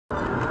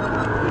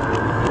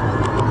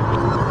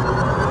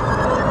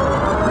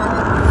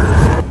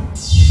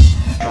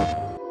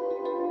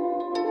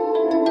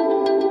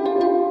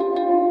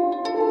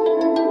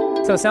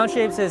So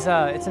Soundscapes is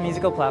it's a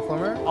musical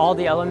platformer. All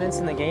the elements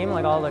in the game,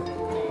 like all the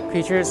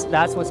creatures,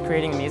 that's what's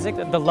creating the music.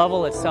 The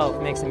level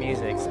itself makes the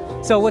music.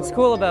 So what's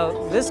cool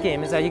about this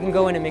game is that you can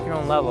go in and make your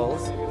own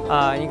levels,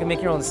 and you can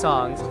make your own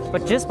songs,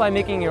 but just by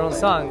making your own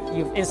song,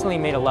 you've instantly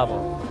made a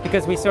level.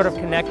 Because we sort of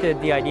connected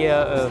the idea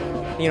of,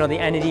 you know, the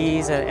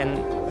entities and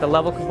the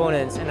level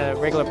components in a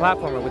regular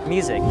platformer with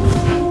music.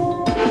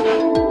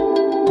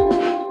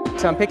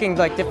 So I'm picking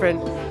like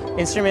different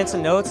instruments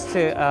and notes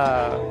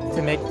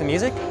to make the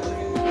music.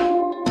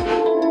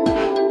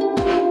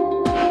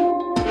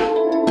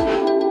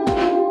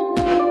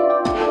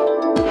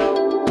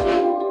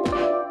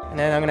 And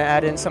then I'm going to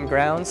add in some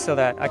grounds so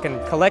that I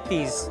can collect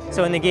these.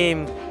 So in the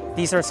game,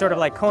 these are sort of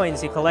like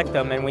coins, you collect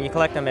them, and when you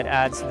collect them, it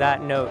adds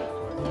that note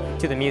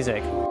to the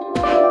music.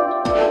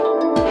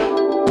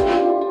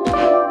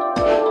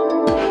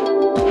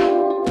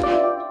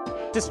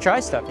 Just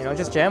try stuff, you know,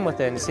 just jam with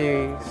it and see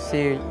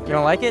you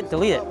don't like it,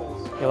 delete it.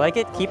 You like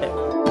it, keep it.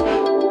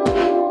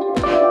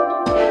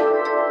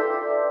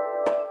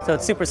 So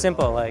it's super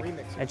simple, like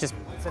I just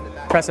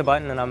press a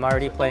button and I'm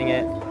already playing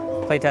it,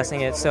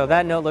 playtesting it. So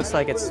that note looks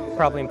like it's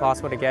probably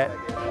impossible to get.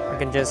 I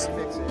can just,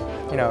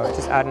 you know,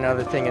 just add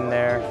another thing in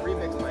there.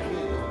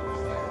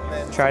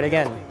 Try it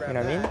again, you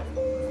know what I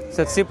mean?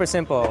 So it's super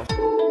simple.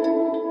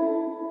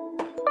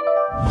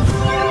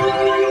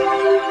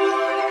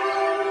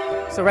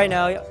 So right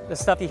now, the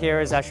stuff you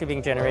hear is actually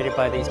being generated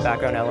by these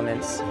background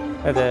elements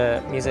of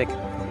the music.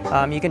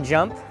 You can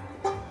jump,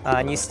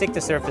 and you stick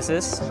to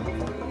surfaces.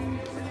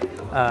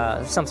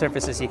 Some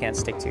surfaces you can't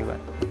stick to, but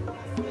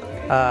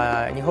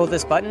and you hold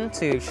this button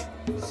to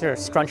sort of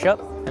scrunch up,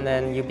 and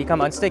then you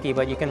become unsticky,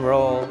 but you can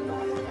roll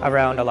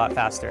around a lot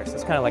faster. So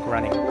it's kind of like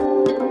running.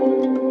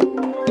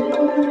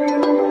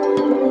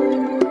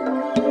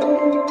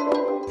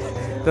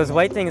 Those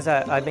white things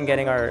that I've been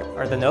getting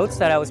are the notes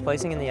that I was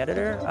placing in the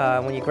editor.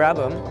 When you grab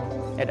them,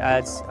 it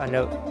adds a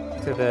note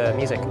to the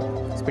music.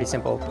 It's pretty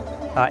simple.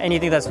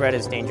 Anything that's red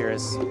is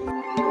dangerous.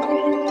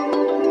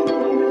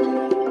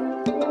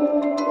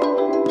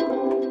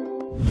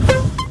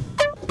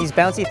 These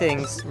bouncy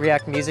things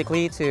react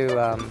musically to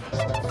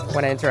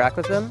when I interact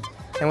with them.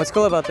 And what's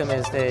cool about them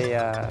is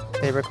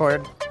they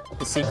record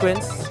the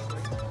sequence.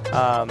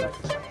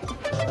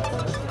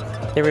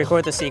 They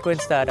record the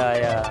sequence that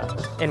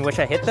in which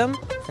I hit them,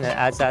 and it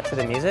adds that to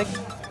the music.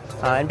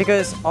 And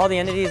because all the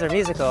entities are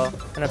musical,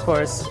 and of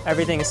course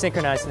everything is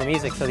synchronized in the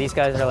music, so these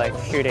guys are like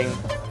shooting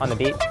on the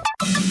beat.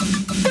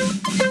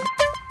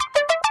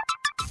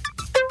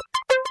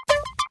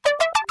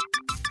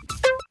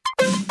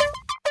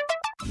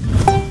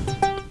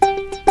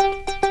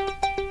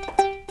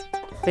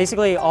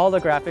 Basically, all the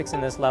graphics in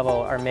this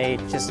level are made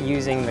just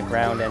using the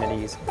ground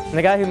entities. And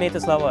the guy who made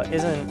this level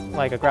isn't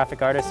like a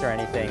graphic artist or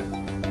anything.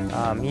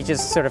 He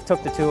just sort of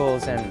took the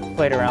tools and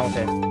played around with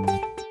it.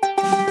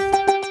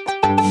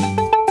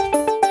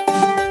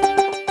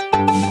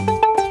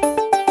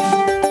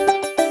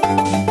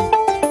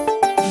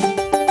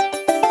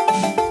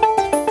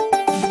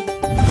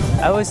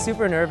 I was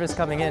super nervous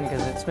coming in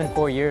because it's been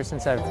 4 years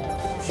since I've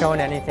shown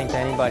anything to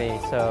anybody.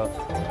 So,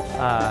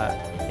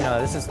 you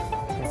know, it's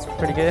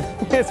pretty good.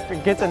 It's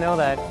good to know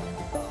that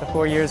the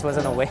 4 years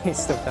wasn't a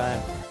waste of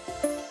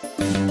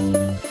time.